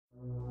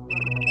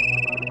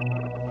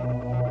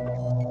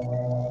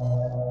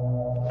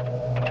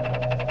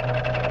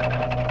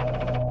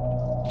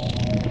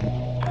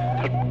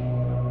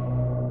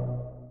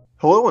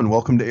and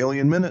welcome to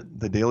Alien Minute,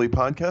 the daily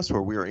podcast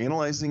where we are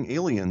analyzing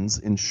aliens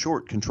in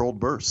short, controlled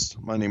bursts.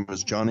 My name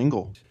is John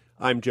Ingle.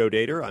 I'm Joe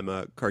Dater. I'm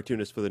a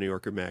cartoonist for the New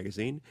Yorker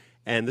magazine,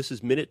 and this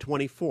is Minute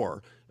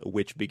 24,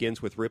 which begins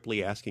with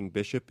Ripley asking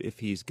Bishop if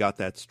he's got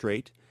that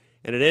straight,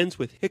 and it ends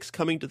with Hicks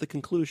coming to the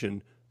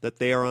conclusion that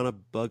they are on a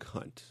bug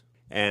hunt.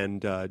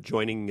 And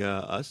joining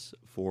us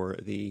for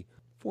the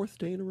fourth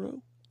day in a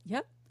row?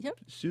 Yep.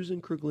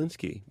 Susan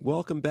Kruglinski,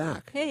 welcome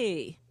back.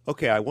 Hey.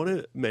 Okay, I want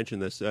to mention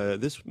this.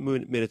 This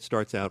minute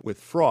starts out with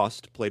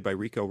Frost, played by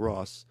Rico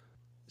Ross,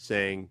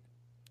 saying,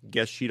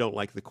 "Guess she don't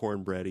like the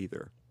cornbread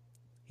either."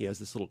 He has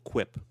this little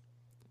quip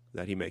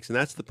that he makes, and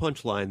that's the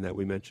punchline that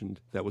we mentioned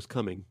that was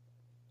coming.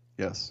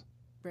 Yes.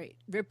 Right.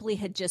 Ripley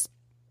had just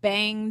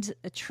banged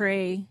a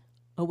tray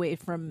away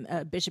from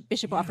Bishop.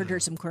 Bishop offered her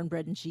some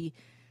cornbread, and she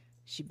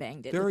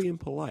banged it. Very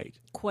impolite.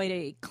 Quite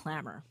a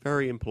clamor.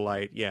 Very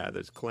impolite. Yeah,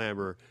 there's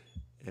clamor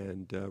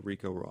and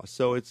Rico Ross.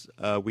 So it's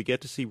we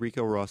get to see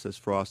Rico Ross as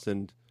Frost,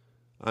 and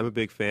I'm a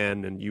big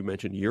fan, and you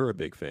mentioned you're a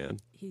big fan.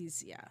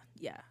 He's,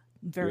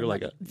 very you're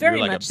much, like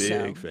a much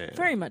big so. fan.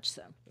 Very much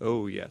so.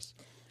 Oh, yes.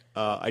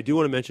 I do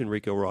want to mention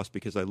Rico Ross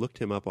because I looked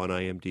him up on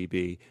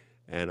IMDb,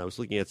 and I was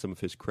looking at some of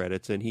his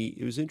credits, and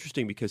it was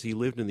interesting because he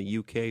lived in the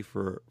UK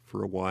for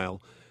a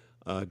while.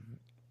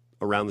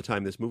 Around the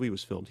time this movie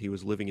was filmed, he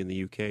was living in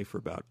the UK for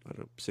about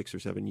 6 or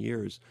 7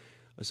 years.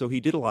 So he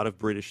did a lot of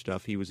British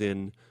stuff. He was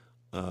in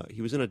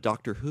a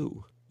Doctor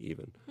Who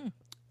even,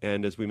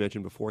 and as we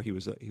mentioned before, he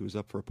was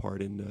up for a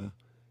part in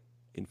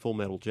Full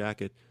Metal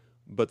Jacket.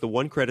 But the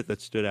one credit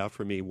that stood out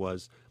for me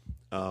was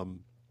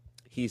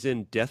he's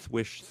in Death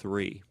Wish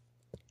 3.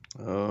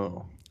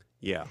 Oh.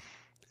 Yeah.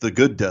 The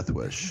good Death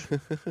Wish.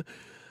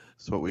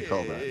 That's what we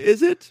call that.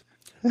 Is it?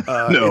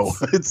 No,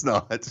 it's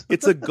not.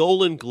 It's a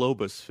Golden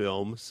Globus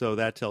film, so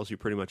that tells you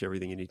pretty much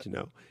everything you need to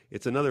know.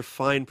 It's another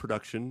fine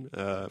production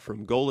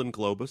from Golden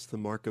Globus, the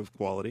mark of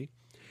quality.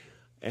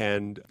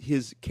 And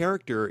his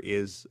character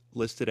is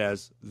listed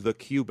as the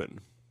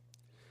Cuban.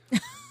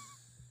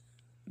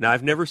 Now,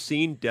 I've never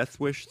seen Death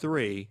Wish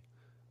 3.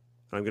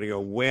 I'm going to go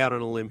way out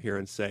on a limb here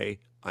and say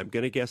I'm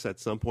going to guess at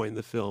some point in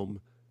the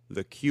film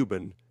the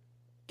Cuban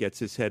gets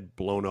his head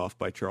blown off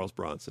by Charles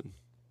Bronson.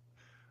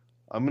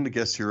 I'm going to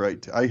guess you're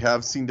right. I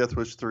have seen Death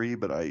Wish 3,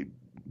 but I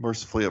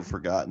mercifully have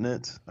forgotten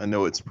it. I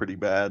know it's pretty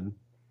bad.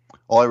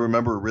 All I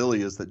remember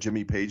really is that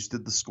Jimmy Page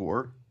did the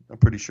score, I'm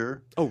pretty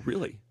sure. Oh,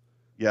 really?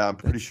 Yeah, I'm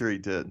pretty sure he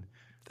did.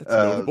 That's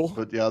notable.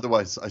 But yeah,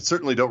 otherwise, I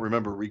certainly don't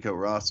remember Rico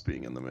Ross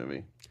being in the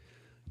movie.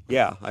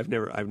 Yeah, I've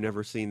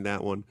never seen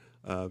that one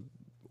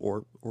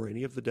or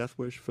any of the Death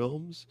Wish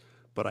films,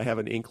 but I have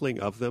an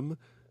inkling of them.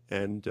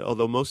 And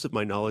although most of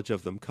my knowledge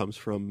of them comes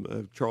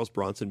from Charles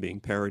Bronson being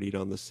parodied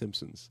on The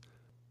Simpsons,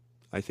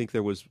 I think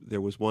there was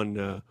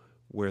one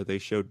where they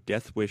showed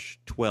Death Wish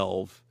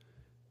 12,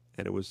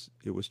 and it was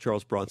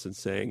Charles Bronson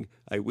saying,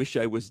 "I wish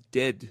I was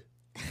dead."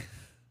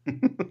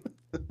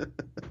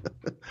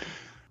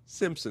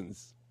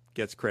 Simpsons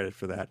gets credit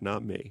for that,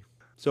 not me.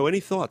 So any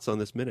thoughts on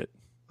this minute?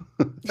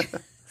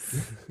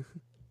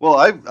 Well,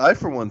 I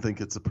for one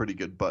think it's a pretty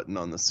good button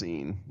on the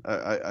scene.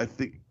 I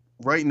think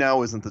right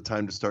now isn't the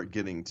time to start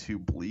getting too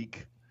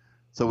bleak.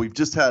 So we've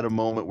just had a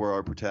moment where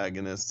our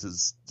protagonist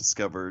has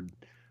discovered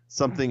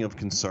something of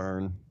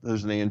concern.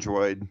 There's an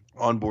android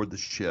on board the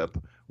ship.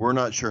 We're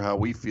not sure how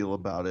we feel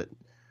about it.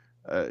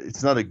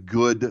 It's not a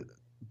good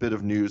bit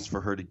of news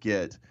for her to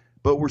get,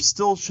 but we're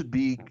still should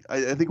be.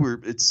 I think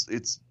it's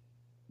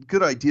a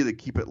good idea to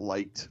keep it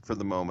light for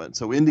the moment.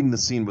 So ending the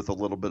scene with a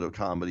little bit of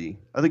comedy,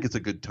 I think it's a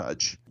good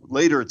touch.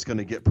 Later, it's going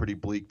to get pretty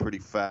bleak pretty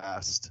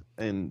fast,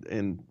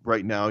 and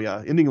right now,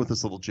 yeah, ending with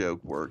this little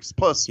joke works.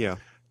 Plus, yeah,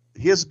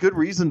 he has good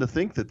reason to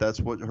think that that's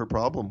what her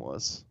problem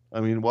was. I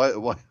mean, why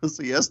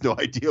he has no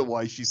idea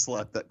why she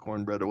slapped that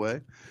cornbread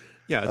away.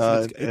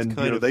 Yeah, it's and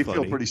kind of they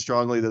funny. feel pretty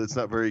strongly that it's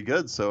not very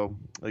good. So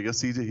I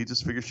guess he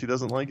just figures she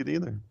doesn't like it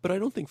either. But I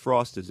don't think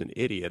Frost is an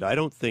idiot. I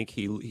don't think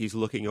he's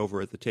looking over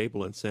at the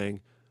table and saying,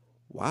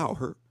 "Wow,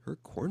 her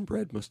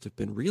cornbread must have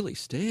been really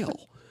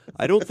stale."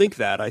 I don't think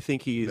that. I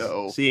think he's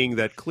seeing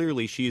that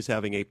clearly she's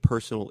having a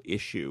personal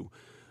issue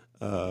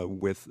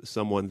with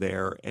someone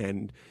there,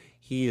 and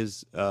he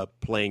is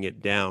playing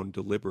it down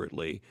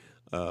deliberately.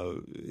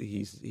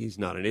 He's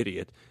not an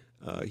idiot.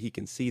 He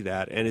can see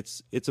that, and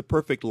it's a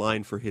perfect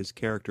line for his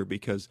character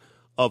because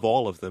of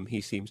all of them, he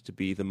seems to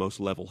be the most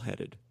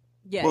level-headed.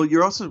 Yeah. Well,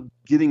 you're also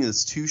getting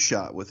this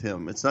two-shot with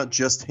him. It's not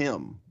just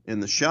him in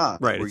the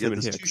shot. Right, we it's get him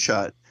and this Hicks.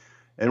 two-shot,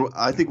 and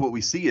I think what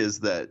we see is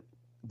that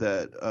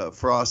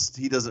Frost,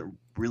 he doesn't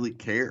really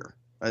care.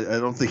 I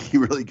don't think he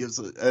really gives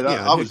a. And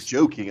I was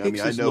joking. Hicks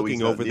I know looking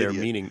he's not over an there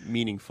idiot.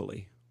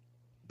 meaningfully.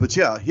 But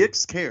yeah,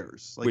 Hicks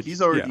cares. Like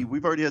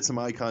We've already had some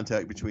eye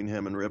contact between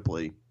him and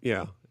Ripley.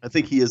 Yeah, I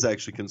think he is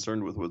actually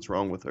concerned with what's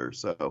wrong with her.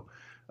 So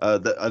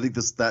I think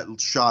that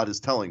shot is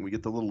telling. We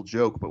get the little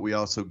joke, but we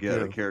also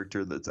get a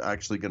character that's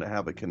actually going to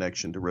have a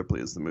connection to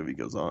Ripley as the movie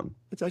goes on.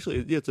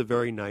 It's a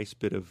very nice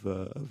bit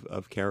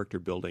of character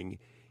building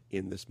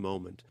in this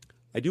moment.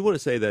 I do want to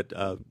say that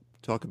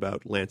talk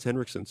about Lance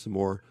Henriksen some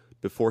more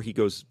before we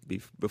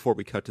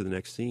cut to the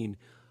next scene.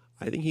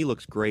 I think he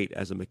looks great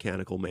as a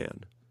mechanical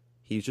man.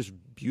 He's just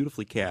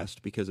beautifully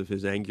cast because of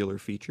his angular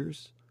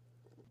features,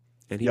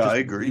 and I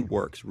agree. He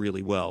works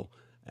really well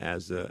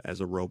as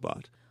a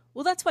robot.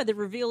 Well, that's why the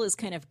reveal is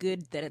kind of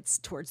good that it's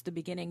towards the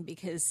beginning,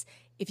 because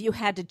if you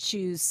had to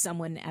choose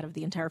someone out of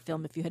the entire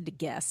film, if you had to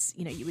guess,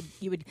 you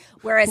would.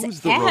 Whereas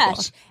Who's the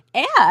robot?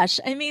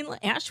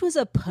 Ash was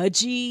a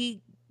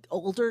pudgy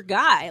older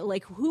guy.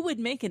 Like, who would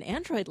make an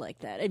android like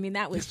that? I mean,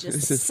 that was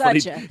just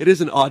it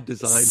is an odd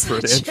design for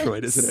an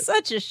android, isn't it?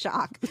 Such a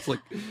shock. It's like,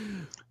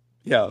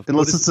 yeah.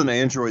 Unless it's an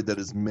android that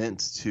is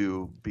meant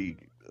to be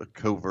a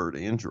covert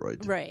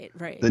android. Right.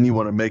 Then you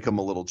want to make them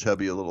a little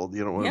chubby, you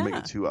don't want to make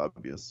it too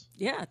obvious.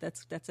 Yeah,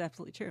 that's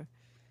absolutely true.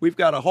 We've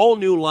got a whole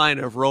new line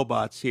of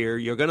robots here.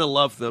 You're going to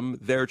love them.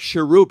 They're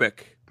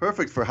cherubic.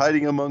 Perfect for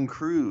hiding among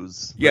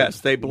crews.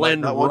 Yes, they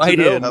blend right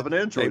in. Have an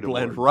android they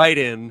blend aboard. right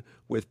in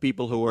with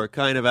people who are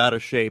kind of out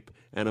of shape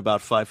and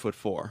about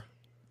 5'4".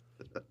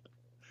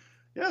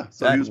 Yeah,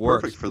 so That he was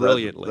works perfect for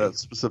brilliantly. that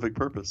specific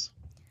purpose.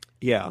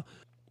 Yeah.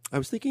 I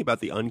was thinking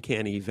about the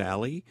uncanny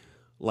valley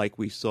like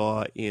we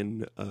saw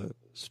in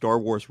Star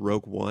Wars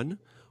Rogue One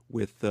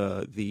with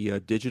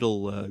the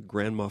digital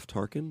Grand Moff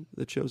Tarkin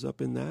that shows up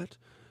in that.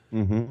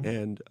 Mm-hmm.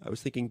 And I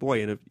was thinking,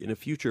 boy, in a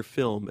future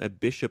film, a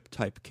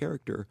bishop-type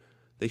character,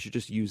 they should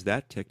just use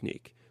that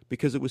technique,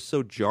 because it was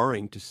so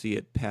jarring to see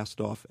it passed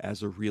off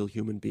as a real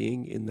human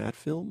being in that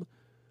film.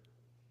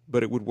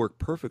 But it would work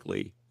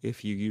perfectly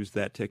if you used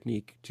that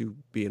technique to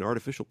be an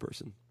artificial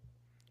person.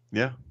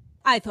 Yeah.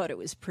 I thought it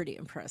was pretty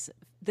impressive.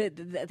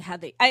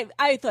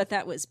 I thought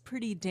that was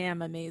pretty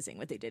damn amazing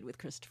what they did with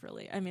Christopher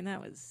Lee. I mean, that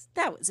was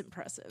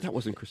impressive. That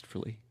wasn't Christopher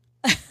Lee.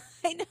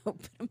 I know.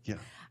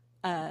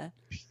 Yeah.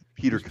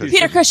 Peter Cushing.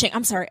 Peter Cushing.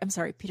 I'm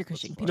sorry. Peter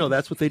Cushing. No,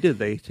 that's what they did.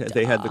 They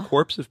had the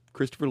corpse of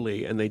Christopher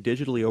Lee, and they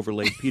digitally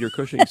overlaid Peter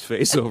Cushing's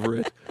face over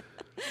it,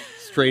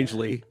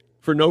 strangely,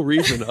 for no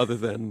reason other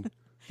than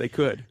they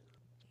could.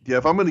 Yeah,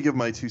 if I'm going to give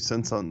my 2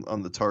 cents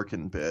on the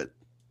Tarkin bit,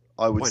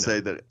 I would say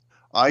that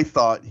I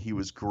thought he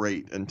was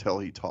great until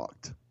he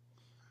talked.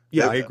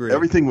 Yeah, I agree.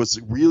 Everything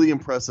was really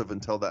impressive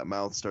until that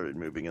mouth started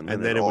moving, and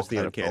then it all was the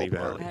kind of uncanny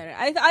fell apart. valley.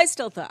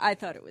 I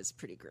thought it was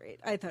pretty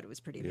great. I thought it was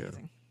pretty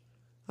amazing.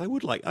 I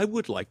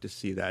would like to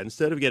see that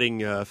instead of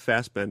getting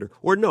Fassbender,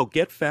 or no,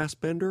 get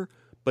Fassbender,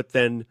 but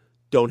then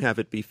don't have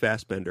it be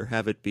Fassbender,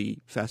 have it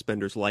be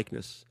Fassbender's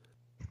likeness.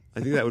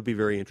 I think that would be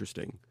very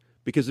interesting,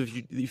 because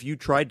if you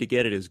tried to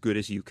get it as good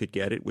as you could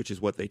get it, which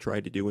is what they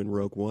tried to do in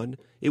Rogue One,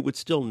 it would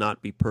still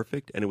not be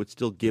perfect, and it would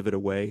still give it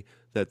away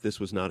that this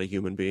was not a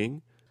human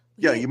being.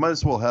 Yeah, you might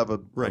as well have a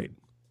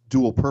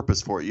dual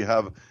purpose for it.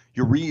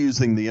 You're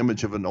reusing the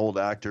image of an old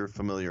actor,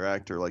 familiar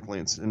actor like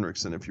Lance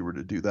Henriksen, if you were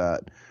to do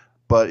that.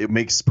 But it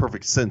makes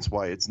perfect sense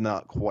why it's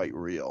not quite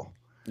real.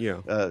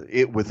 Yeah,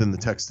 it within the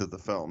text of the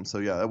film. So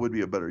yeah, that would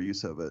be a better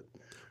use of it.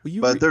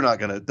 Well, but they're not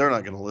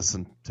gonna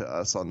listen to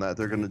us on that.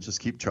 They're gonna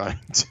just keep trying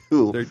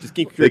to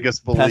make us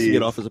believe, passing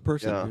it off as a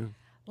person. Yeah. Yeah.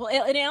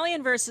 Well, in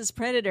Alien versus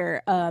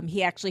Predator,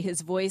 he actually,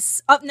 his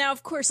voice. Now,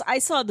 of course, I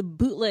saw the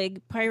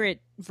bootleg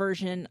pirate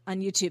version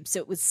on YouTube, so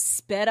it was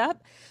sped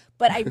up.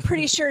 But I'm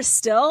pretty sure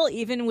still,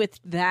 even with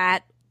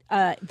that,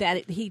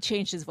 he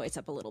changed his voice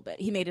up a little bit.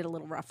 He made it a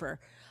little rougher.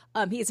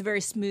 He has a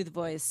very smooth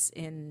voice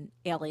in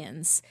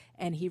Aliens,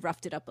 and he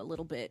roughed it up a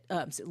little bit,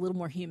 so a little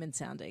more human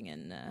sounding.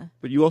 And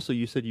but you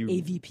said you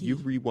AVP. You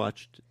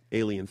rewatched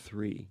Alien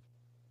 3.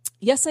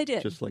 Yes, I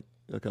did. Just like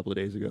a couple of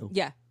days ago.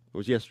 Yeah. It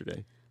was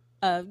yesterday.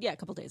 A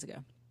couple of days ago.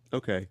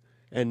 Okay,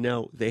 and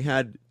now they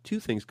had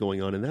 2 things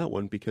going on in that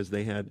one, because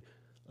they had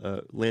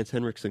Lance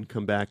Henriksen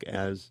come back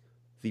as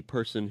the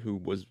person who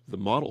was the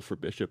model for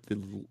Bishop,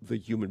 the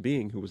human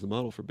being who was the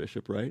model for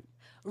Bishop, right?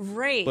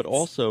 Right. But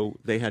also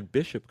they had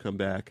Bishop come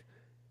back,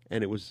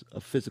 and it was a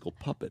physical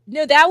puppet.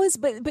 No, that was,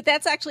 but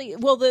that's actually,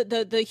 well,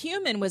 the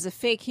human was a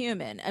fake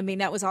human. I mean,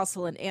 that was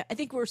also I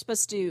think we were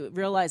supposed to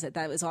realize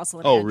that was also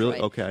an android. Really?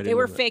 Okay, I didn't They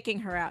were know that. faking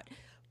her out.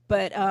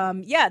 But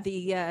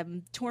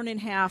the torn in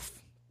half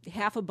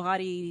a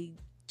body,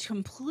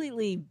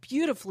 completely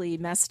beautifully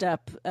messed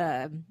up.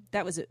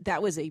 That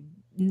was a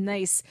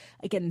nice,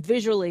 again,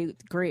 visually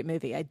great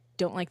movie. I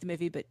don't like the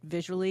movie, but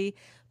visually,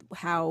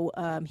 how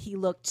he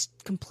looked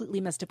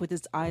completely messed up with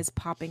his eyes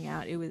popping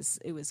out. It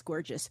was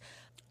gorgeous.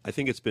 I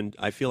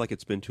feel like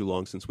it's been too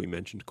long since we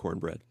mentioned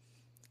cornbread.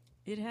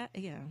 Yeah.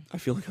 I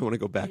feel like I want to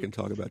go back and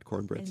talk about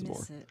cornbread some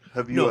more.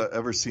 Have you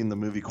ever seen the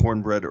movie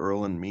Cornbread,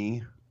 Earl and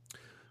Me?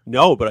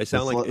 No, but it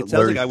sounds like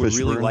I would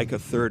really Fishburne. like a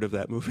third of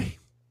that movie.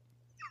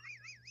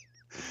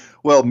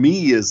 Well,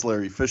 Me is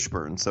Larry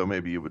Fishburne, so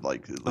maybe you would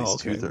like at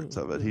least okay. 2/3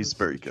 of it. He's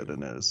very good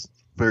in it. It's a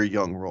very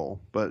young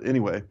role. But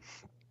anyway,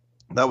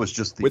 that was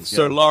just With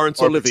Sir Laurence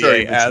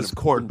Olivier as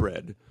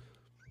cornbread.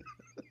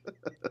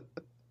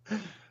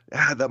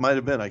 Yeah, that might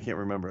have been. I can't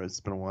remember. It's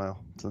been a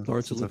while.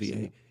 Laurence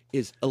Olivier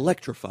is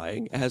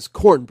electrifying as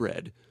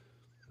cornbread.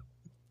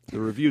 The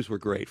reviews were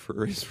great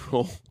for his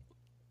role.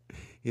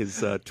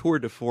 His tour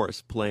de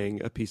force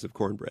playing a piece of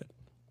cornbread.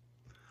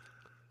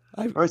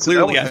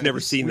 Clearly, I've never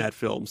seen that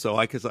film, so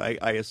I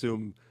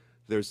assume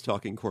there's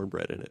talking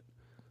cornbread in it.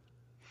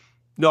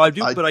 No, I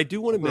do, but I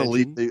do want to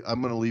mention.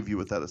 I'm going to leave you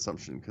with that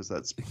assumption because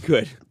that's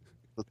good.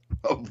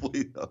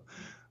 Probably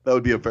that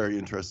would be a very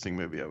interesting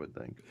movie, I would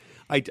think.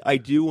 I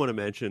do want to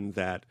mention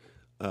that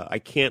I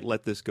can't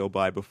let this go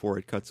by before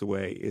it cuts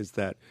away. Is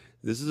that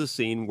this is a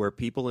scene where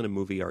people in a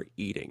movie are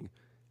eating,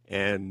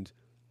 and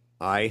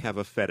I have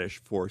a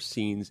fetish for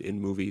scenes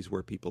in movies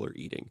where people are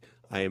eating.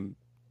 I'm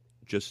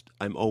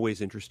always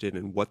interested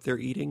in what they're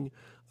eating.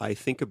 I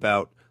think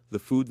about the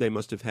food they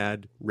must have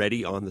had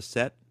ready on the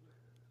set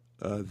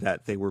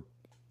that they were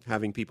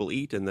having people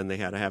eat, and then they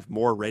had to have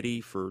more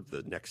ready for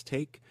the next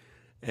take.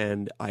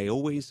 And I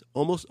almost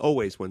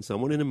always, when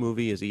someone in a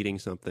movie is eating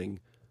something,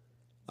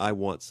 I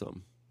want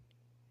some.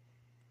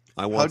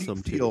 I want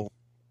some too. How do you feel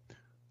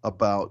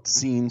about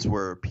scenes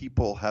where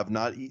people have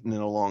not eaten in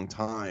a long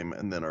time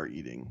and then are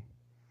eating,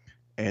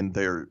 and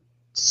they're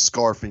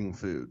scarfing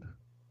food?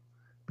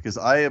 Because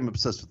I am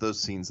obsessed with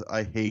those scenes.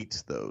 I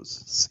hate those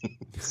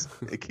scenes.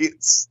 I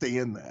can't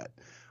stand that.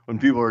 When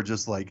people are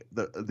just like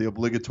the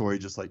obligatory,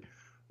 just like,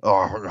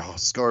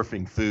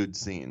 scarfing food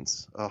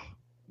scenes. Oh,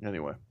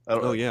 anyway.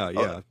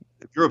 Yeah.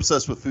 If you're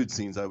obsessed with food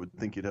scenes, I would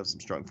think you'd have some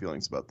strong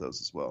feelings about those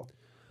as well.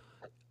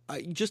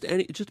 Just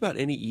about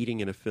any eating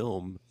in a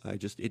film, I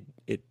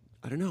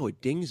don't know, it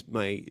dings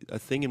a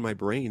thing in my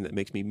brain that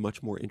makes me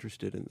much more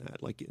interested in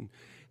that.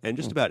 And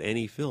just about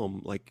any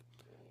film, like,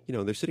 you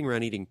know, they're sitting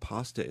around eating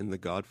pasta in The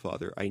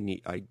Godfather.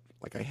 I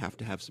have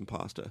to have some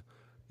pasta.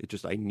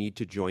 I need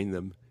to join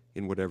them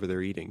in whatever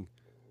they're eating.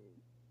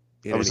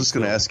 I was just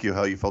going to ask you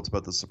how you felt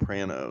about The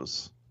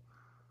Sopranos.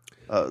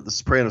 The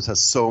Sopranos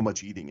has so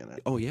much eating in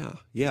it. Oh yeah.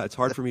 It's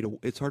hard for me to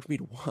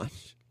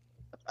watch.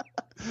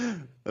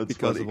 That's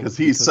funny because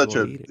he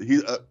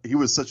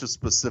was such a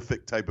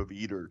specific type of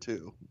eater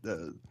too.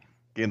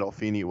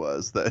 Gandolfini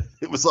was that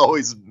it was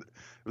always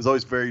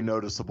very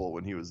noticeable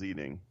when he was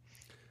eating.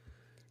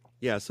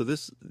 Yeah, so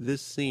this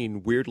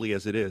scene, weirdly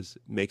as it is,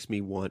 makes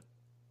me want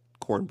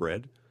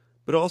cornbread,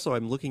 but also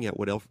I'm looking at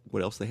what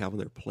else they have on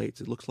their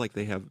plates. It looks like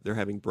they're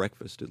having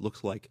breakfast. It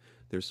looks like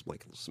there's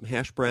like some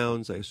hash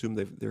browns. I assume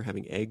they're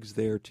having eggs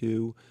there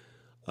too.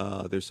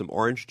 There's some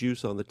orange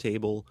juice on the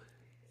table.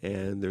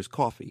 And there's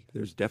coffee.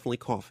 There's definitely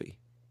coffee.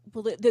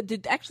 Well,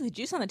 the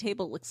juice on the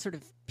table looks sort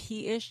of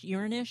pea-ish,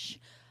 urine-ish.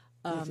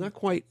 It's not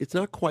quite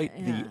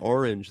the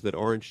orange that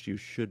orange juice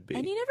should be.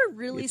 And you never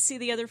really see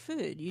the other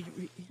food.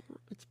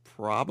 It's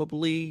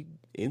probably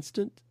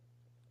instant.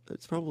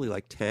 It's probably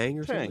like Tang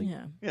or something.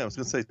 Yeah, I was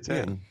going to say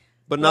Tang. Yeah.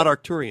 But not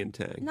Arcturian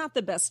Tang. Not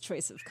the best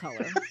choice of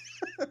color.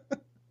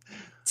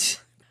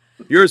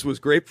 Yours was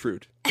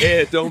grapefruit.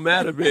 It don't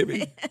matter,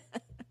 baby.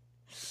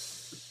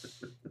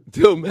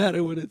 Don't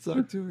matter when it's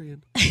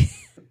Arcturian.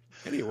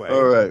 Anyway.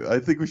 All right. I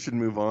think we should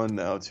move on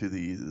now to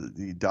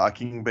the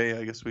docking bay,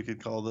 I guess we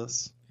could call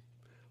this.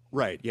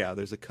 Right. Yeah.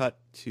 There's a cut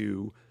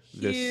to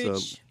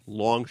this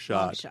long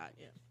shot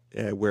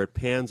where it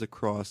pans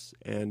across,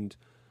 and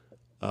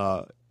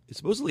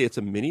supposedly it's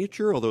a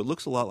miniature, although it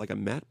looks a lot like a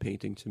matte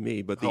painting to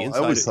me. But the inside,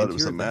 I always thought it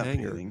was a matte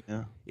painting.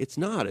 Yeah. It's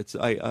not. It's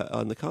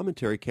on the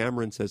commentary,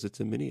 Cameron says it's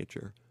a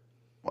miniature.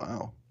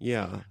 Wow.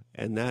 Yeah.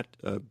 And that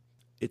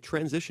it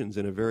transitions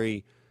in a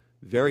very,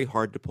 very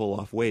hard to pull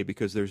off way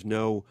because there's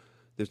not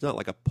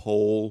like a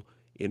pole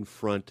in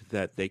front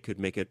that they could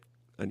make it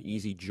an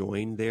easy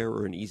join there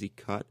or an easy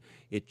cut.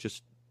 It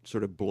just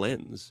sort of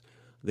blends.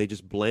 They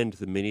just blend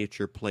the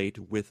miniature plate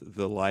with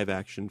the live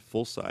action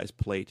full size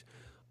plate,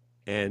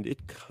 and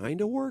it kind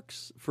of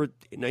works. For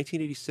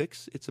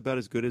 1986, it's about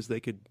as good as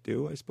they could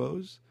do, I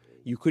suppose.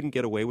 You couldn't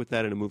get away with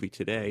that in a movie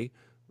today.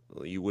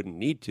 Well, you wouldn't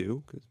need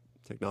to because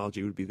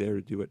technology would be there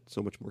to do it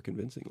so much more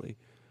convincingly.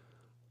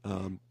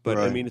 But right.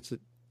 I mean,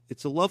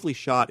 it's a lovely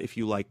shot if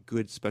you like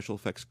good special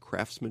effects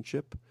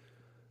craftsmanship,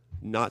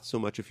 not so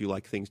much if you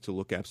like things to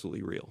look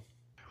absolutely real.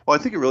 Well,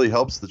 I think it really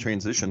helps the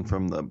transition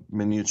from the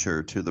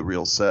miniature to the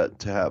real set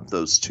to have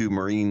those two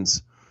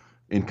Marines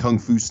in kung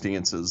fu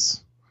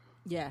stances,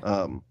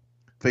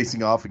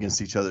 facing off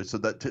against each other. So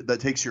that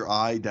takes your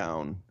eye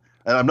down.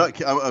 And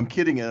I'm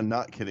kidding and I'm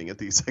not kidding at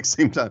the exact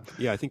same time.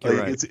 Yeah, I think you're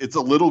right. It's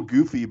a little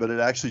goofy, but it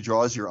actually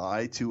draws your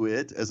eye to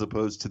it as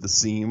opposed to the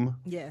seam.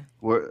 Yeah.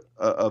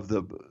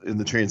 In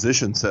the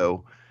transition.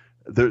 So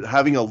they're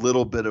having a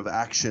little bit of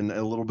action and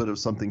a little bit of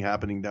something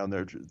happening down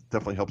there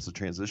definitely helps the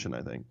transition,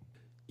 I think.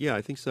 Yeah,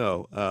 I think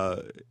so.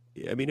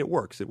 I mean, it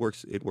works. It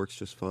works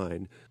just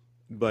fine.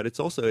 But if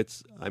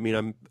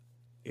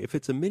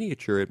it's a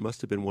miniature, it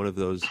must have been one of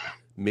those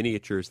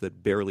miniatures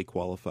that barely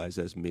qualifies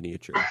as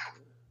miniature.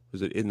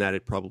 In that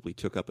it probably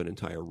took up an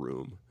entire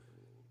room.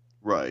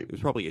 Right. It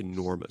was probably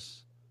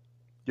enormous.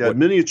 Yeah,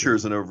 miniature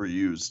is an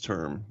overused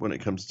term when it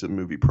comes to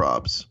movie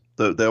props.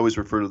 They always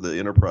refer to the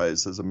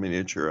Enterprise as a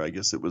miniature. I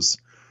guess it was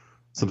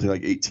something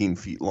like 18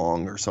 feet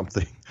long or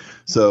something.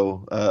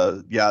 So,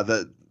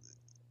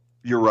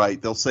 you're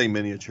right. They'll say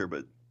miniature,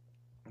 but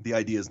the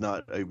idea is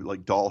not a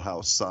like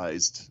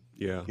dollhouse-sized,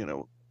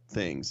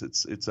 things.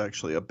 It's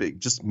actually a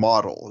big, just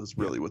model is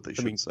really what they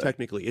should say.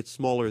 Technically, it's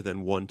smaller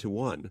than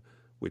 1-to-1.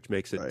 Which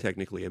makes it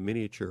technically a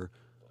miniature.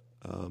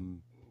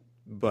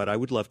 But I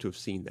would love to have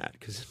seen that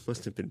because it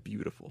must have been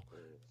beautiful.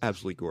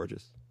 Absolutely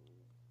gorgeous.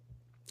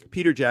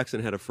 Peter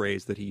Jackson had a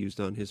phrase that he used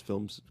on his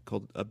films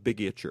called a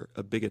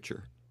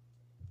bigature.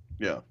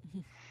 Yeah.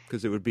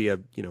 Because it would be a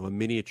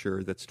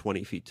miniature that's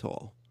 20 feet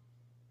tall.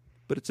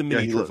 But it's a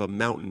miniature of a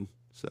mountain,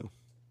 so.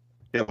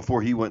 Yeah,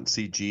 before he went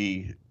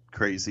CG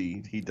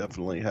crazy, he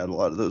definitely had a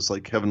lot of those,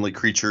 like Heavenly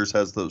Creatures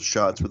has those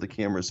shots where the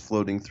camera's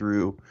floating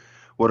through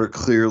what are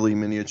clearly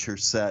miniature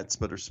sets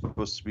but are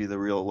supposed to be the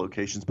real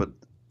locations, but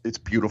it's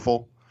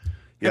beautiful.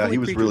 Yeah, Heavenly he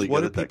was Creatures, really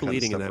good at that what are people kind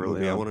of eating in stuff that early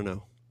movie? I on. want to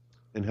know.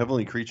 In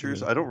Heavenly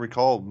Creatures, I don't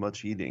recall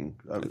much eating.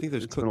 I think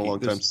there's it's cookies. been a long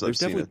time since I've there's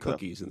seen definitely it. Though.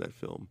 cookies in that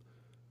film.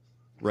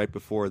 Right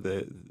before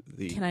the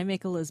Can I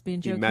make a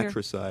lesbian the joke here?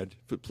 matricide.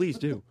 But please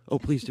do. Oh,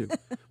 please do.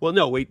 Well,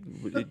 no, wait.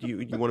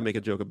 You want to make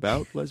a joke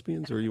about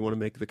lesbians, or you want to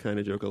make the kind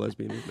of joke a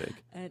lesbian would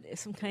make?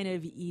 Some kind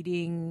of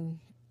eating.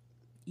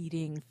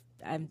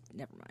 Never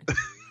mind.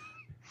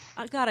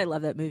 God, I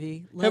love that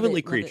movie.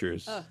 Heavenly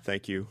Creatures.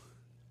 Thank you,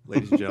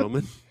 ladies and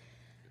gentlemen.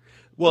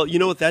 Well, you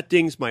know what? That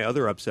dings my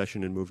other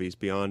obsession in movies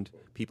beyond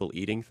people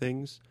eating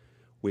things,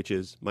 which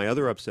is my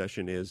other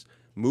obsession is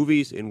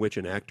movies in which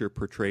an actor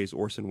portrays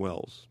Orson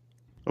Welles.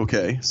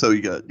 Okay, so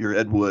you got your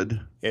Ed Wood.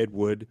 Ed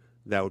Wood,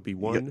 that would be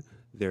one.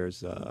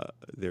 There's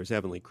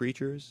Heavenly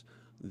Creatures.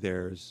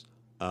 There's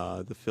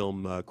the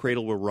film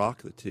Cradle Will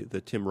Rock, the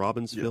Tim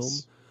Robbins film.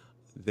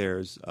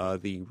 There's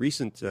the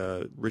recent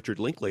Richard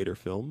Linklater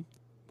film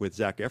with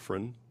Zac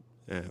Efron,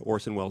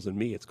 Orson Welles and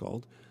Me, it's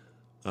called.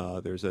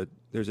 There's a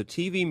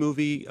TV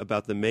movie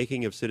about the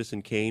making of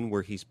Citizen Kane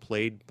where he's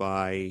played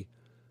by,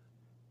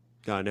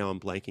 God, now I'm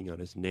blanking on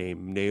his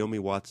name, Naomi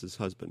Watts'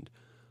 husband.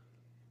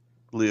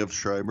 Liev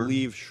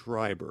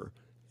Schreiber.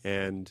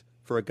 And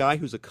for a guy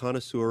who's a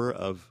connoisseur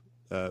of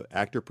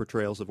actor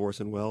portrayals of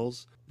Orson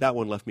Welles, that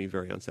one left me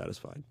very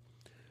unsatisfied.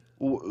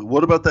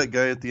 What about that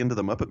guy at the end of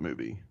the Muppet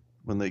movie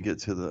when they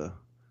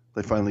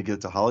finally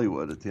get to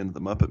Hollywood at the end of the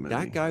Muppet movie?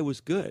 That guy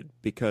was good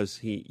because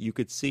you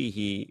could see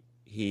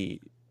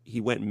he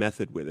went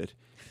method with it.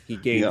 He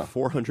gained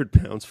 400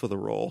 pounds for the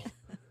role.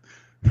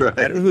 Right.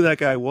 I don't know who that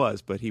guy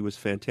was, but he was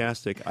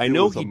fantastic. I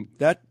know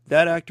that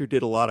actor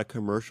did a lot of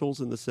commercials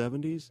in the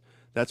 70s.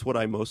 That's what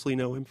I mostly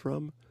know him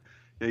from.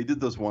 Yeah, he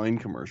did those wine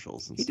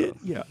commercials and stuff.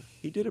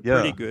 He did a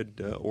pretty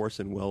good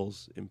Orson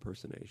Welles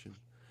impersonation.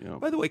 Yeah.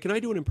 By the way, can I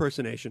do an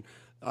impersonation?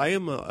 I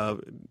am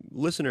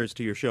listeners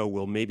to your show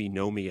will maybe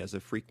know me as a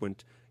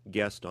frequent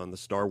guest on the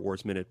Star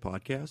Wars Minute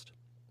podcast.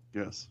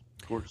 Yes,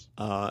 of course.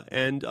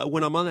 And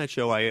when I'm on that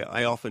show,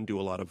 I often do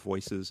a lot of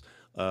voices.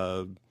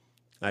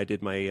 I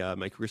did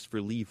my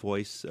Christopher Lee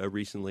voice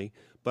recently,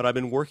 but I've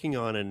been working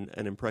on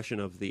an impression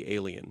of the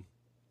alien.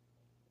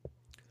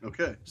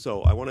 Okay.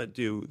 So I want to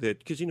do that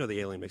because the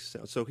alien makes a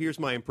sound. So here's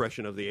my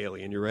impression of the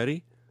alien. You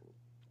ready?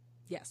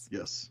 Yes.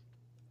 Yes.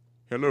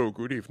 Hello,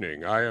 good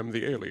evening. I am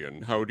the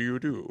alien. How do you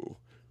do?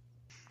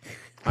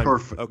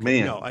 Perfect, okay,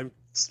 man. No,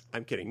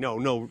 I'm kidding.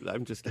 No,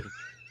 I'm just kidding.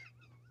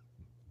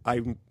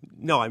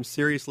 I'm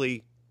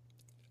seriously.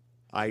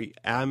 I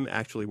am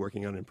actually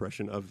working on an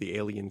impression of the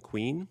alien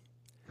queen.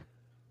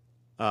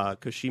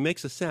 Because she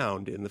makes a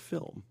sound in the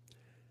film,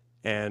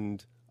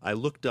 and I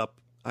looked up.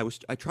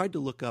 I tried to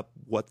look up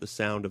what the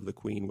sound of the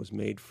Queen was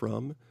made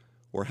from,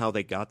 or how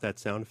they got that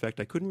sound effect.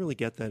 I couldn't really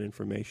get that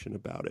information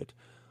about it,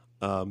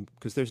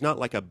 because there's not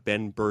like a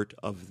Ben Burt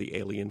of the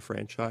Alien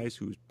franchise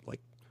who's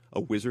like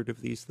a wizard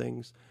of these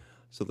things.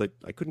 So that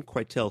I couldn't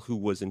quite tell who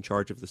was in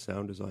charge of the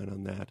sound design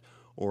on that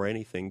or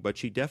anything. But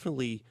she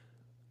definitely,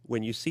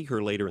 when you see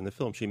her later in the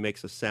film, she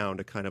makes a sound,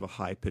 a kind of a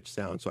high-pitched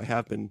sound. So I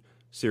have been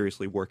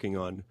seriously working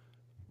on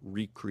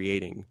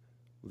recreating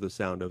the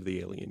sound of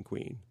the alien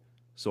queen.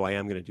 So I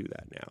am going to do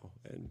that now.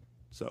 And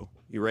so,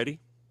 you ready?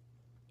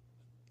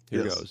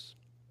 Here goes.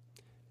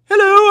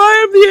 Hello,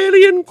 I am the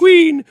alien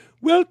queen.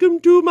 Welcome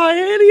to my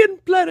alien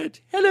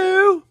planet.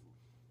 Hello.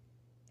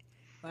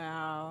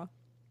 Wow.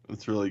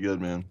 That's really good,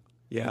 man.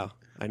 Yeah,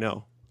 I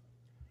know.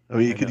 I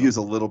mean, you could use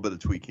a little bit of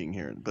tweaking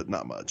here, but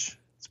not much.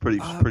 It's pretty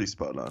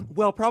spot on.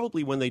 Well,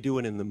 probably when they do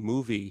it in the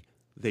movie,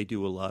 they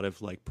do a lot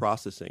of like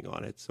processing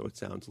on it, so it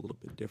sounds a little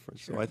bit different.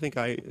 Sure. So I think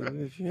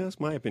if you ask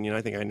my opinion,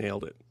 I think I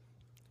nailed it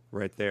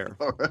right there.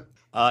 All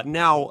right.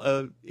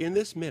 Now, in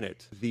this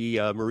minute, the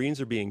Marines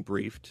are being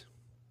briefed.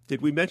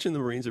 Did we mention the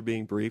Marines are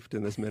being briefed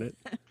in this minute?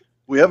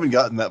 We haven't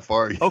gotten that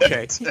far yet.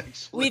 Okay.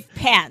 We've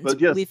panned. But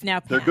yes, We've now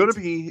panned. They're going to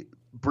be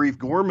briefed.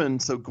 Gorman,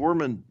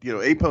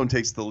 Apone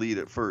takes the lead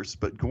at first,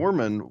 but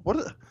Gorman,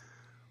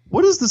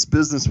 what is this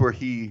business where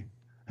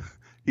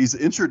he's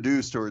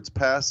introduced, or it's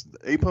passed.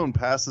 Apone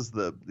passes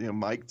the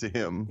mic to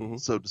him,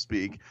 so to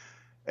speak,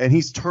 and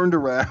he's turned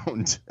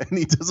around and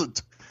he does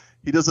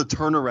a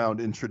turnaround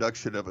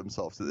introduction of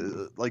himself,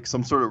 like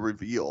some sort of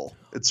reveal.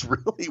 It's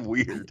really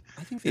weird.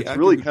 I think it's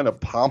really kind of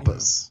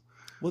pompous. Yeah.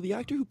 Well, the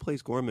actor who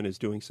plays Gorman is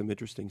doing some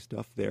interesting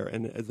stuff there,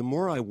 and the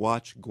more I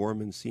watch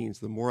Gorman scenes,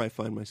 the more I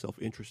find myself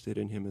interested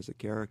in him as a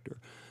character,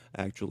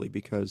 actually,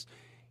 because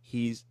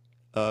he's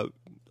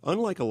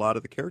unlike a lot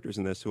of the characters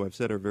in this, who I've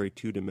said are very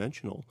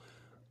two-dimensional.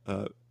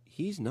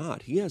 He's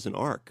not. He has an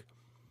arc,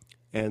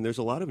 and there's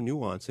a lot of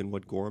nuance in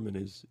what Gorman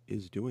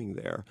is doing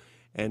there.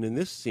 And in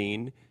this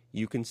scene,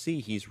 you can see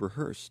he's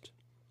rehearsed.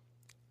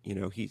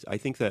 I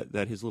think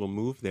that his little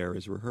move there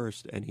is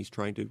rehearsed, and he's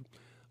trying to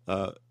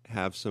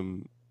have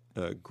some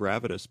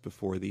gravitas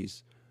before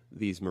these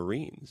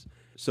Marines.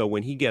 So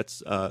when he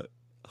gets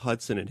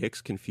Hudson and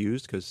Hicks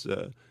confused, because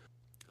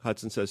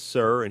Hudson says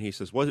 "Sir," and he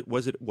says,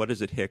 "What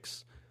is it,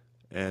 Hicks?"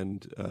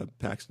 And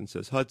Paxton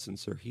says, "Hudson,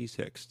 sir, he's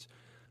Hicks."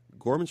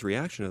 Gorman's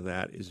reaction to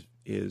that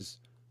is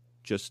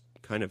just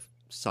kind of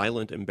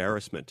silent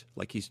embarrassment,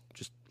 like he's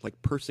just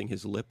like pursing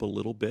his lip a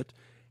little bit,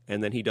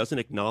 and then he doesn't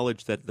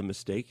acknowledge that the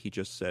mistake. He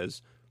just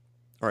says,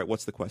 "All right,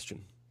 what's the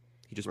question?"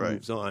 He just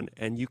moves on,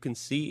 and you can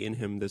see in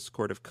him this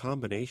sort of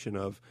combination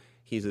of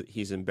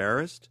he's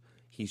embarrassed,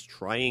 he's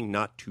trying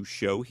not to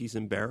show he's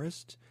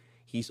embarrassed,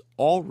 he's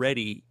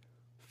already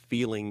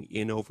feeling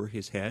in over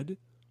his head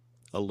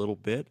a little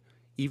bit,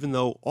 even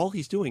though all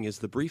he's doing is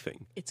the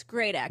briefing. It's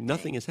great acting.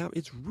 Nothing is happening.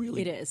 It's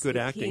really good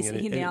acting.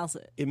 He nails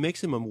it. It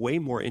makes him a way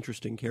more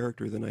interesting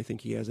character than I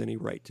think he has any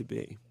right to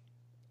be.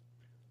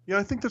 Yeah,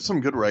 I think there's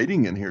some good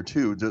writing in here,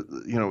 too.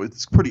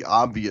 It's pretty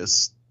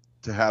obvious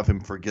to have him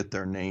forget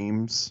their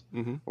names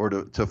or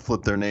to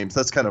flip their names.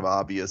 That's kind of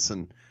obvious.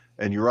 And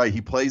you're right.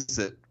 He plays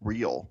it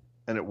real,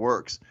 and it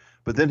works.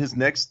 But then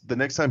the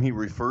next time he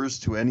refers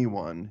to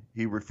anyone,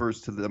 he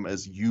refers to them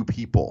as "you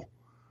people."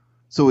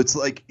 So it's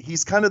like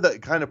he's kind of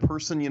that kind of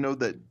person,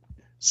 that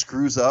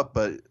screws up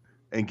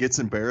and gets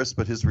embarrassed,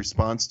 but his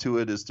response to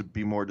it is to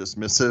be more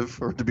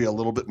dismissive or to be a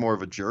little bit more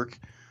of a jerk,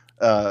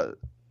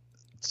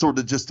 sort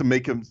of just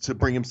to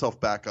bring himself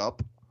back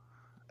up.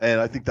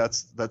 And I think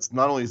that's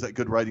not only is that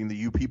good writing, the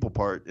 "you people"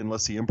 part,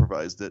 unless he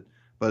improvised it,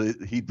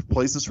 but he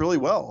plays this really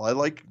well. I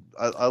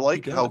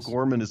like how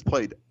Gorman is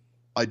played.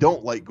 I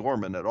don't like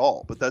Gorman at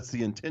all, but that's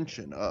the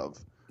intention of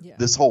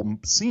this whole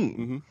scene.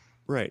 Mm-hmm.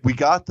 Right. We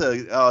got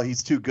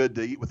he's too good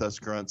to eat with us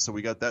grunts, so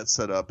we got that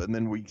set up, and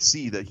then we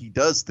see that he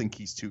does think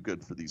he's too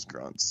good for these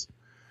grunts,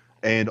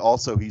 and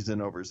also he's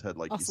in over his head,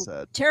 like you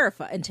said.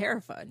 Terrified.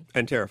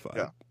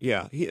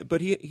 Yeah.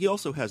 But he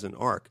also has an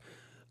arc.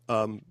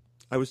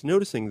 I was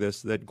noticing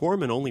that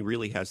Gorman only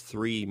really has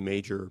 3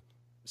 major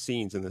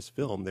scenes in this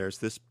film. There's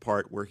this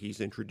part where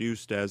he's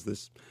introduced as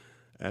this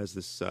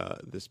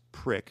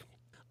prick.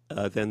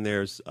 Then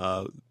there's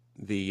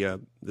the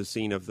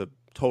scene of the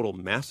total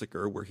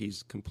massacre where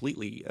he's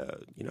completely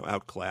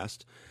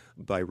outclassed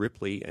by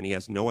Ripley, and he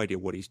has no idea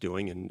what he's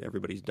doing, and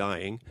everybody's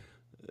dying.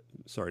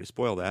 Sorry to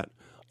spoil that.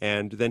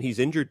 And then he's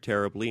injured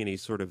terribly, and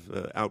he's sort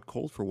of out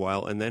cold for a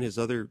while. And then his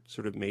other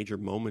sort of major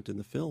moment in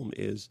the film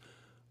is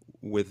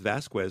with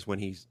Vasquez when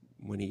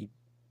he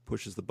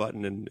pushes the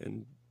button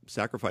and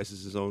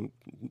sacrifices his own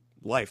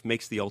life,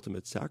 makes the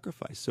ultimate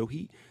sacrifice. So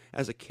he,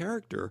 as a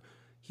character,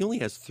 he only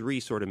has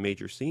 3 sort of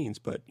major scenes,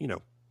 but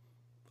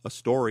a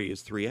story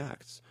is 3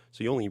 acts.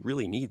 So you only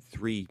really need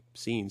 3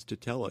 scenes to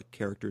tell a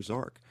character's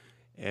arc.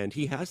 And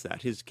he has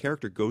that. His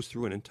character goes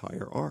through an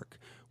entire arc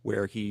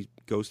where he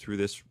goes through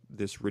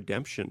this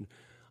redemption.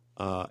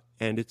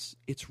 And it's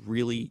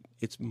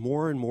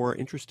more and more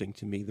interesting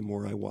to me the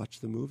more I watch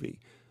the movie,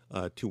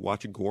 to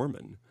watch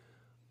Gorman.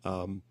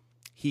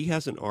 He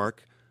has an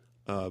arc.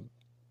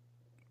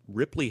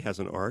 Ripley has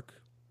an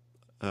arc,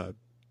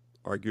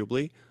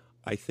 arguably.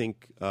 I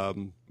think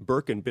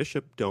Burke and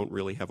Bishop don't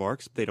really have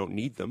arcs. They don't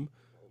need them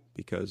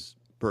because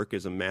Burke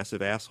is a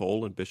massive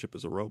asshole and Bishop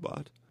is a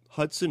robot.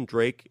 Hudson,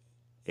 Drake,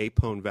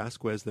 Apone,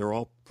 Vasquez, they're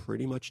all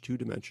pretty much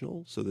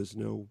two-dimensional, so there's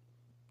no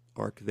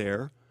arc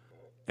there.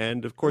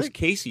 And, of course,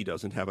 Casey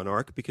doesn't have an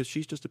arc because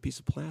she's just a piece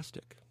of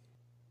plastic.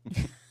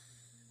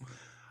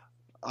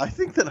 I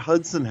think that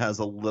Hudson has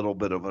a little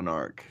bit of an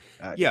arc,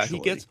 actually. Yeah,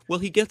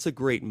 he gets a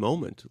great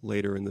moment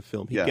later in the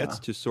film. He gets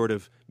to sort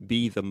of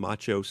be the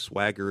macho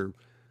swagger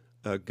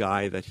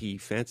guy that he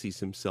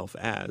fancies himself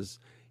as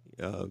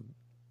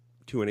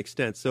to an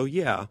extent. So,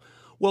 yeah.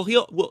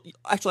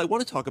 Actually, I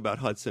want to talk about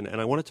Hudson,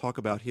 and I want to talk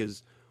about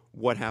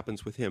what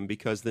happens with him,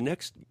 because the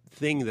next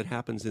thing that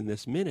happens in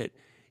this minute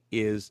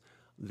is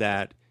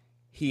that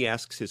he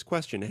asks his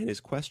question, and his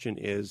question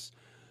is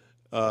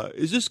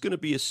this going to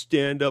be a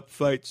stand-up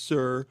fight,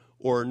 sir,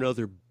 or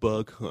another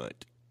bug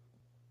hunt?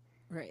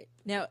 Right.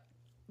 Now,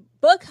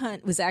 bug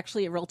hunt was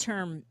actually a real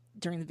term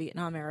during the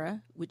Vietnam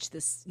era, which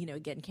this,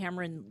 again,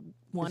 Cameron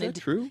wanted. Is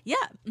that true? Yeah.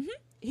 Mm-hmm.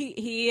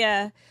 He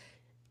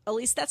at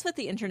least that's what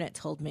the internet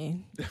told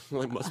me.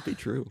 Well, it must be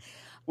true.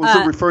 Was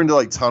it referring to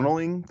like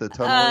tunneling? The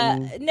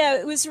tunneling? No,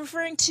 it was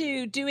referring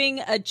to doing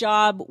a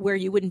job where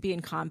you wouldn't be in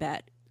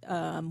combat,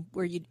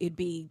 where it'd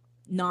be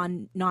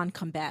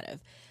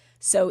non-combative.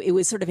 So it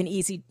was sort of an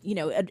easy,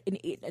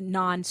 a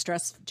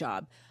non-stress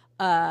job.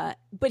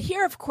 But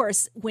here, of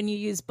course, when you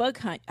use bug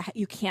hunt,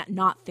 you can't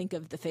not think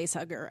of the face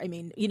hugger. I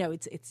mean,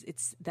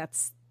 it's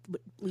that's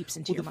what leaps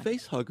into your mind. The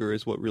face hugger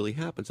is what really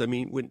happens. I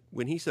mean,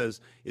 when he says,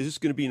 "Is this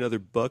going to be another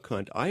bug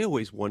hunt?" I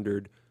always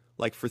wondered,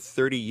 like for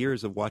 30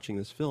 years of watching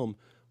this film,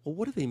 well,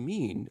 what do they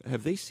mean?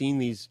 Have they seen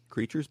these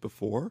creatures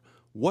before?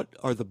 What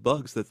are the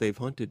bugs that they've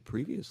hunted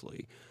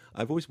previously?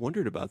 I've always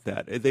wondered about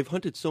that. They've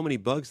hunted so many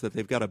bugs that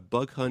they've got a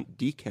bug hunt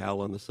decal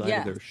on the side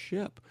of their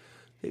ship.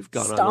 They've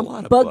gone on a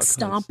lot of bug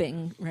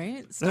stomping,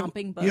 right?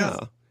 Stomping bugs. Yeah.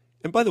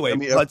 And by the way, I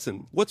mean,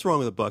 Hudson, what's wrong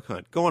with a bug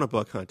hunt? Go on a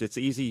bug hunt. It's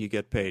easy. You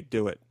get paid.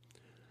 Do it.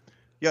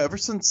 yeah, ever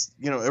since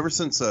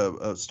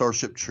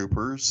Starship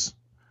Troopers,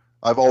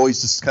 I've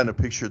always just kind of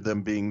pictured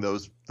them being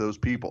those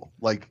people,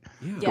 like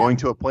going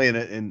to a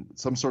planet and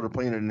some sort of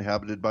planet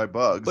inhabited by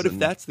bugs. But if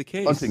that's the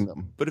case, hunting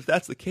them. But if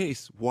that's the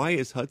case, why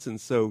is Hudson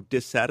so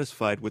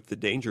dissatisfied with the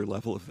danger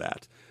level of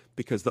that?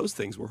 Because those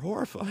things were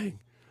horrifying.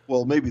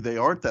 Well, maybe they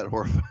aren't that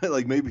horrifying.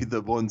 Like maybe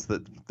the ones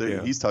that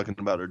he's talking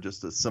about are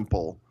just a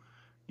simple.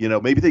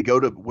 Maybe they go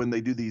to when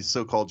they do these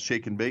so-called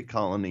shake and bake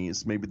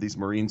colonies. Maybe these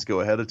Marines go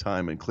ahead of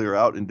time and clear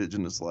out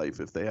indigenous life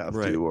if they have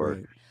to,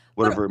 or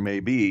whatever it may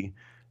be.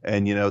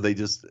 And they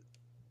just,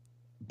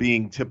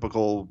 being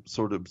typical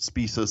sort of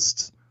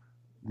speciest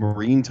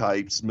Marine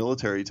types,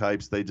 military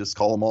types, they just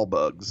call them all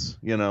bugs,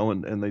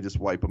 and they just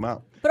wipe them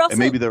out. But also, and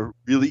maybe they're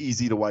really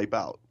easy to wipe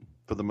out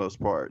for the most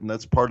part, and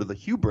that's part of the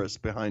hubris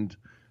behind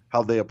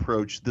how they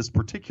approach this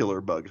particular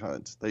bug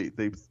hunt.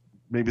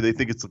 Maybe they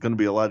think it's going to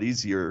be a lot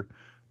easier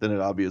than it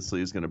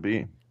obviously is going to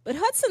be. But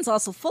Hudson's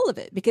also full of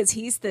it because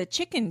he's the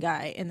chicken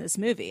guy in this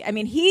movie. I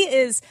mean, he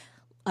is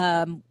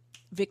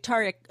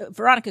Veronica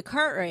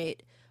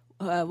Cartwright.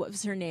 What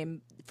was her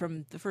name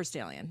from the first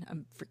Alien?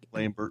 I'm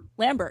forgetting.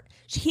 Lambert.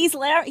 He's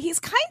kind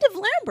of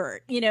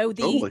Lambert.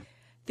 Totally.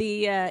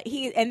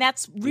 And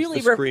that's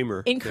really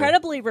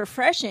incredibly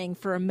refreshing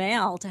for a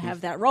male to have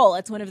that role.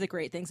 It's one of the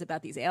great things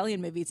about these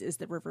Alien movies is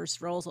the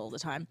reversed roles all the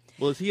time.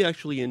 Well, is he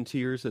actually in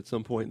tears at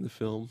some point in the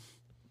film?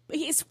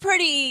 He's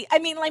pretty. I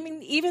mean,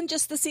 even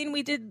just the scene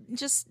we did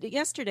just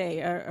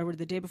yesterday or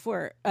the day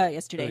before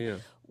yesterday. Oh, yeah.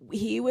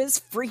 He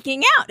was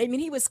freaking out. I mean,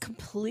 he was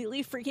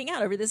completely freaking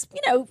out over this,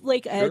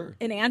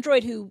 an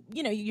android who,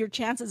 your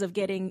chances of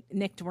getting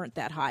nicked weren't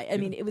that high. I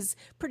mean, it was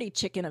pretty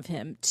chicken of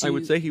him to... I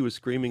would say he was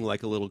screaming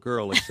like a little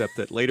girl, except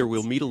that later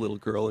we'll meet a little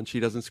girl and she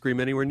doesn't scream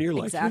anywhere near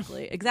like him.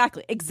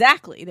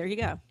 Exactly. There you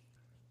go.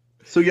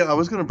 So, yeah, I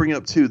was going to bring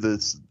up, too,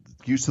 this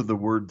use of the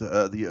word,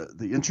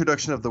 the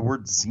introduction of the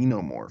word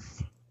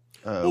xenomorph.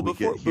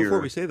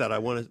 Before we say that, I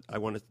want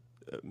to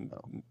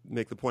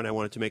make the point I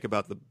wanted to make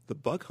about the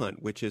bug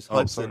hunt, which is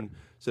Hudson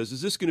says,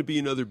 is this going to be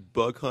another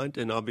bug hunt?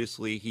 And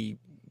obviously he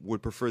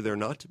would prefer there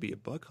not to be a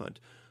bug hunt.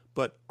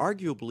 But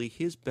arguably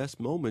his best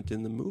moment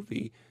in the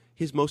movie,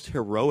 his most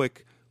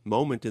heroic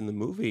moment in the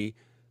movie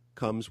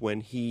comes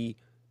when he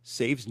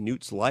saves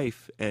Newt's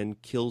life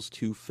and kills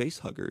two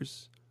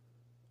facehuggers,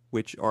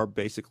 which are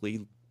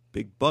basically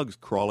big bugs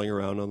crawling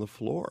around on the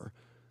floor.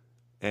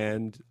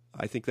 And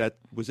I think that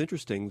was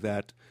interesting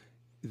that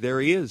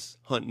there he is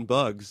hunting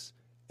bugs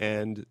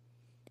and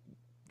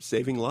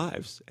saving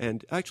lives.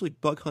 And actually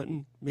bug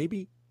hunting,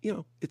 maybe,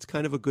 it's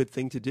kind of a good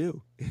thing to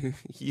do.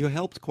 You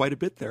helped quite a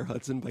bit there,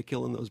 Hudson, by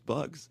killing those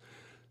bugs.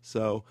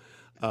 So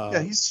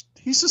he's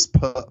just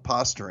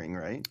posturing,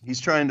 right? He's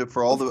trying to,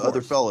 for all the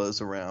other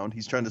fellas around,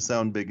 he's trying to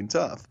sound big and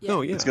tough. Yeah.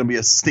 Oh, yeah. It's going to be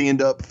a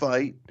stand-up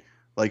fight.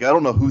 Like, I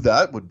don't know who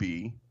that would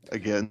be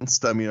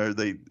against. I mean,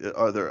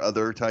 are there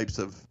other types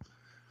of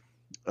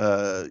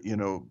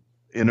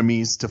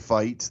enemies to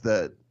fight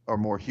that are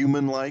more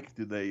human-like?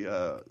 Do they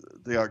the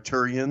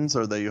Arcturians,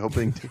 are they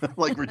hoping to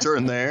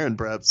return there and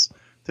perhaps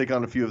take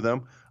on a few of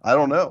them? I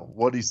don't know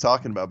what he's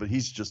talking about, but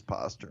he's just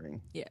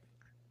posturing.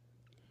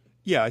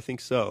 Yeah, I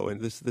think so. And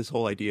this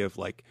whole idea of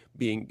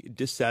being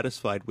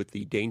dissatisfied with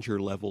the danger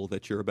level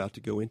that you're about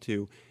to go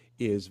into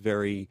is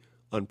very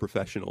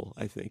unprofessional,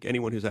 I think.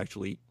 Anyone who's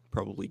actually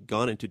probably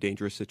gone into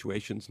dangerous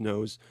situations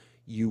knows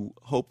you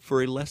hope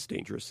for a less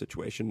dangerous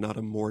situation, not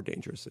a more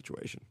dangerous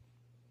situation.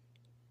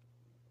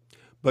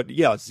 But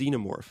yeah,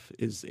 xenomorph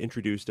is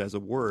introduced as a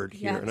word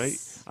here, and I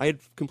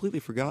had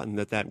completely forgotten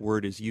that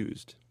word is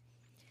used.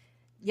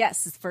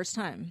 Yes, it's the first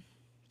time.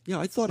 Yeah,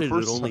 I thought it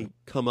had only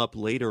come up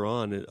later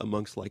on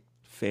amongst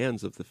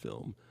fans of the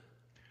film.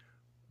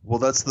 Well,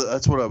 that's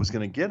what I was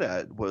going to get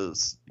at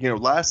was,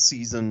 last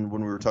season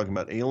when we were talking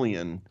about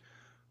Alien,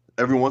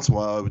 every once in a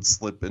while I would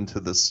slip into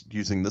this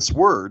using this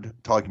word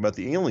talking about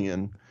the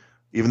alien,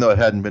 even though it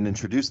hadn't been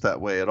introduced that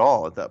way at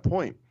all at that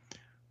point.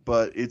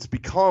 But it's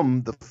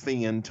become the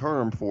fan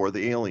term for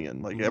the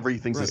alien.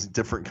 Everything's a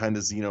different kind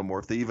of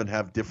xenomorph. They even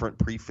have different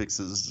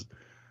prefixes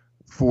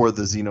for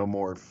the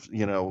xenomorph.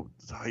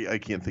 I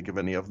can't think of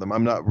any of them.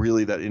 I'm not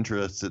really that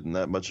interested in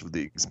that much of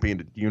the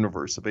expanded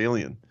universe of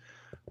Alien.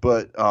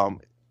 But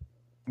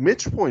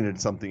Mitch pointed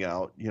something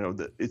out,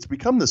 that it's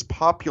become this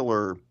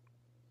popular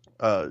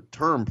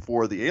term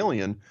for the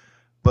alien.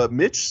 But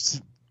Mitch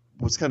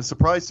was kind of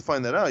surprised to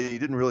find that out. He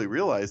didn't really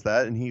realize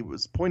that, and he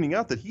was pointing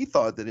out that he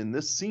thought that in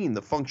this scene,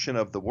 the function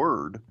of the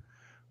word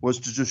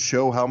was to just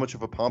show how much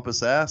of a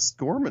pompous ass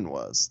Gorman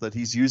was, that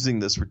he's using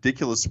this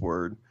ridiculous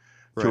word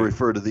to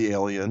refer to the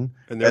alien,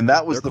 and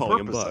that was the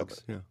purpose of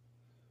it.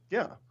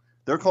 Yeah,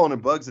 they're calling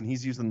him bugs, and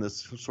he's using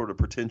this sort of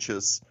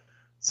pretentious,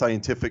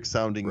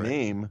 scientific-sounding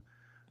name,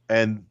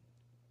 and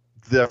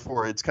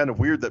therefore it's kind of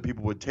weird that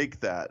people would take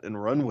that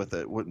and run with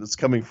it when it's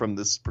coming from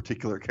this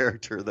particular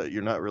character that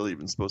you're not really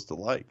even supposed to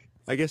like.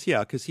 I guess, yeah,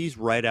 because he's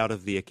right out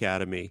of the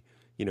academy.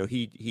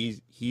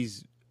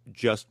 He's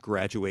just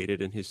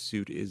graduated and his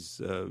suit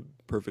is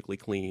perfectly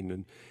clean,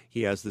 and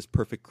he has this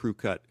perfect crew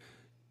cut.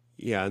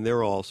 Yeah, and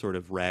they're all sort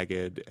of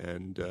ragged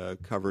and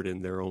covered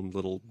in their own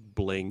little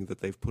bling that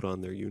they've put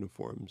on their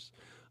uniforms.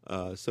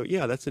 So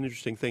yeah, that's an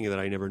interesting thing that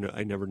I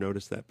never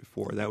noticed that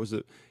before. That was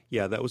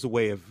a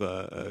way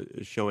of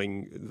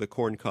showing the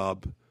corn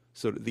cob,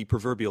 so the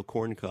proverbial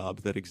corn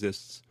cob that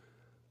exists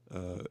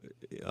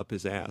up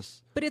his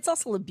ass. But it's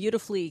also a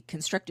beautifully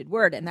constructed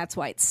word, and that's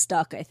why it's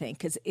stuck, I think,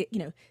 because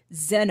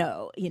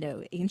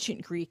xeno,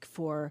 ancient Greek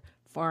for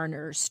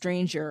foreigner,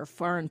 stranger,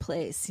 foreign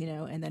place,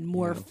 and then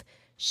morph. Yeah.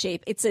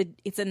 Shape. It's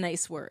a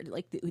nice word.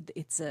 Like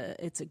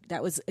that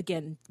was,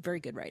 again,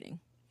 very good writing.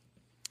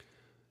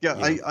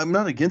 Yeah. I'm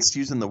not against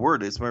using the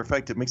word. As a matter of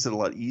fact, it makes it a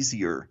lot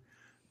easier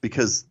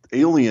because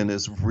alien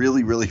is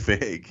really, really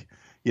vague.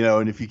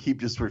 And if you keep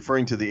just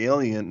referring to the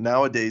alien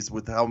nowadays,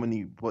 with how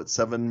many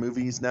 7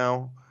 movies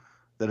now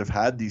that have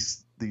had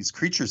these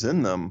creatures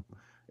in them,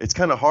 it's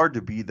kind of hard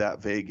to be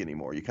that vague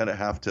anymore. You kind of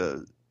have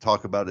to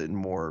talk about it in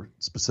more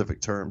specific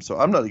terms. So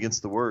I'm not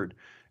against the word.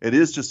 It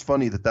is just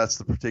funny that that's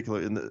the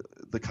particular, in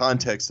the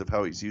context of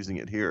how he's using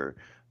it here,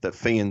 that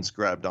fans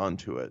grabbed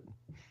onto it.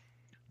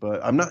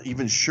 But I'm not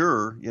even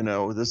sure,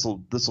 this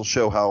will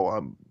show how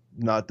I'm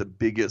not the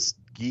biggest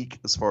geek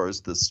as far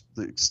as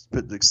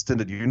the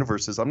extended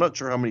universe is. I'm not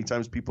sure how many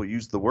times people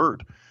use the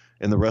word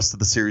in the rest of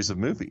the series of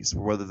movies,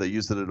 or whether they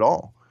used it at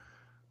all.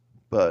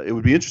 But it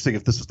would be interesting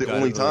if this was the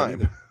only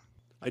time.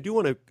 I do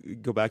want to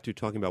go back to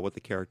talking about what the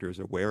characters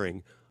are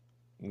wearing,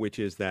 which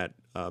is that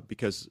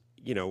because,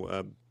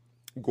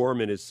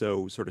 Gorman is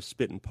so sort of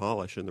spit and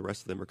polish, and the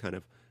rest of them are kind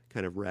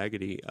of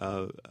raggedy.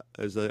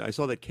 I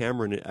saw that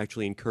Cameron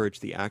actually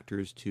encouraged the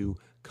actors to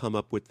come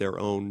up with their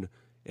own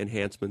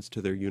enhancements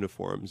to their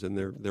uniforms and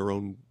their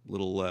own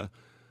little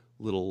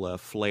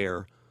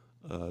flair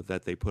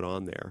that they put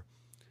on there.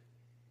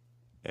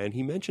 And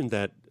he mentioned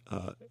that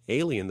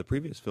Alien, the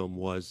previous film,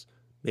 was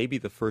maybe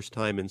the first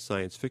time in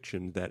science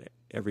fiction that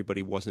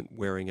everybody wasn't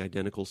wearing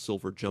identical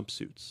silver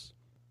jumpsuits,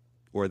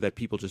 or that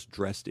people just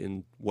dressed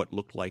in what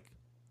looked like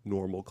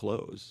normal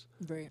clothes.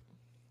 Right.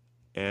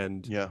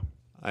 And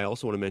I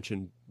also want to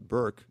mention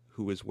Burke,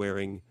 who is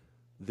wearing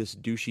this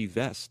douchey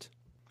vest.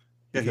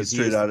 Yeah, he's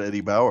straight out of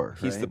Eddie Bauer.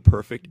 He's the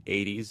perfect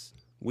 80s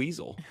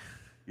weasel.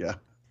 Yeah.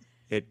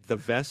 The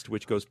vest,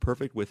 which goes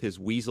perfect with his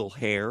weasel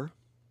hair.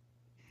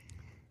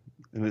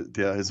 And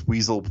his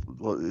weasel,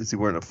 is he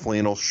wearing a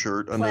flannel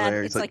shirt under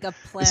there? It's like a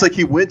plaid. It's like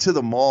he went to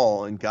the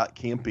mall and got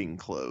camping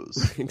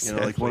clothes.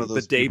 Exactly. Like one of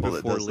those the day people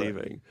before that does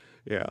leaving.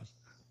 That. Yeah.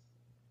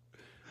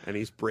 And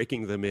he's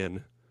breaking them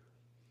in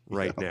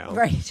right now.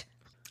 Right.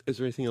 Is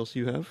there anything else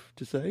you have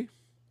to say?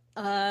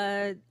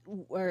 Are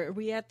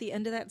we at the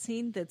end of that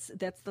scene? That's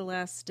the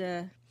last.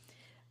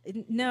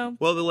 No.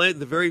 Well,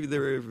 the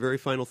very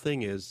final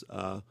thing is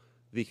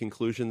the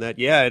conclusion that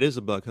it is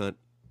a bug hunt.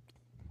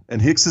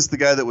 And Hicks is the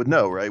guy that would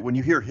know, right? When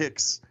you hear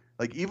Hicks,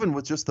 like even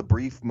with just the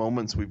brief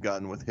moments we've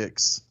gotten with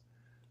Hicks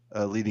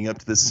leading up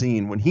to this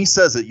scene, when he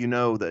says it, you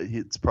know that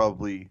it's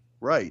probably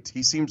right.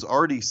 He seems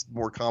already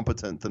more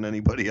competent than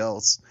anybody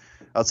else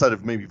outside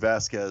of maybe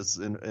Vasquez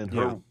and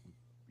her,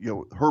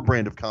 her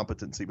brand of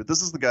competency. But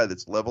this is the guy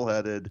that's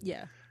level-headed.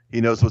 Yeah.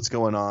 He knows what's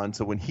going on.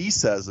 So when he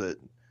says it,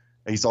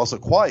 he's also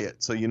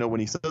quiet. So, when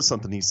he says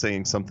something, he's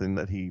saying something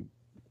that he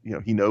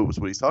knows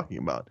what he's talking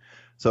about.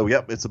 So,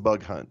 it's a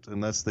bug hunt.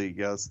 And that's the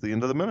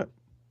end of the minute.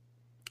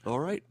 All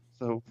right.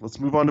 So let's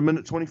move on to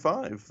minute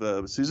 25.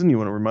 Susan, you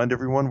want to remind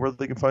everyone where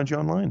they can find you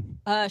online?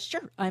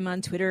 Sure. I'm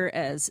on Twitter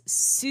as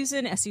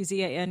Susan,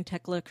 Suzan,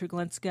 Tekla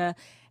Kruglenska.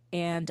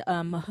 And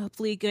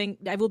hopefully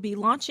I will be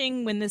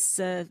launching, when this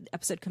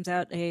episode comes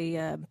out,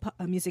 a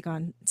music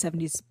on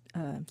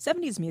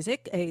 70s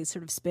music, a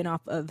sort of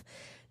spin-off of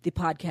the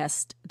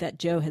podcast that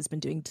Joe has been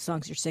doing,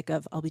 Songs You're Sick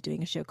Of. I'll be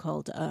doing a show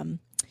called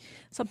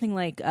something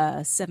like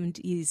the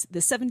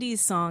 70s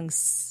Songs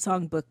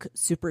Songbook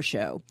Super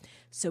Show.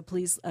 So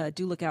please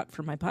do look out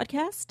for my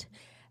podcast.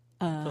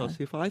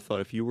 See, if I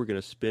thought if you were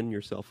going to spin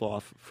yourself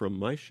off from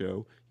my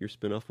show, your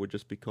spin-off would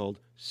just be called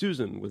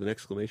Susan with an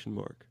exclamation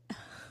mark. I'm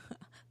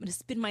going to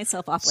spin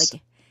myself off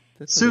like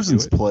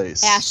Susan's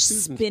Place. Ash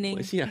Susan's spinning.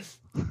 Place, yes.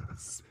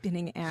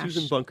 Spinning Ash.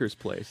 Susan Bunker's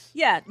Place.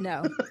 Yeah,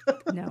 no,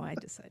 I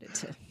decided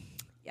to.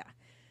 Yeah.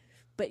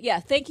 But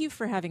thank you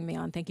for having me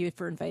on. Thank you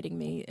for inviting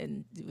me,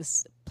 and it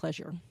was a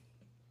pleasure.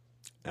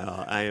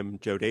 I am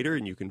Joe Dater,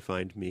 and you can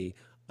find me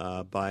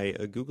by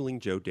Googling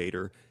Joe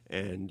Dater,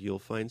 and you'll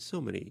find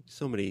so many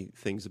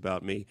things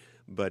about me,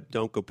 but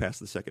don't go past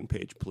the second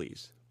page,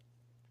 please.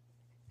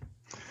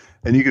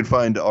 And you can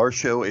find our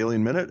show,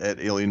 Alien Minute, at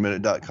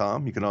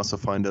alienminute.com. You can also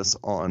find us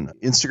on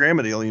Instagram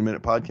at Alien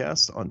Minute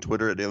Podcast, on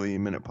Twitter at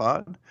Alien Minute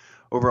Pod,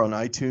 over on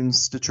iTunes,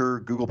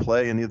 Stitcher, Google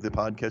Play, any of the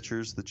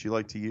podcatchers that you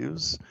like to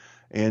use.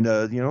 And,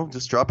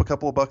 just drop a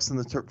couple of bucks in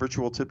the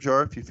virtual tip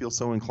jar if you feel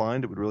so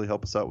inclined. It would really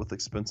help us out with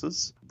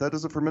expenses. That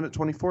does it for minute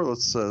 24.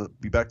 Let's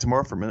be back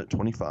tomorrow for minute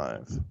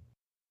 25.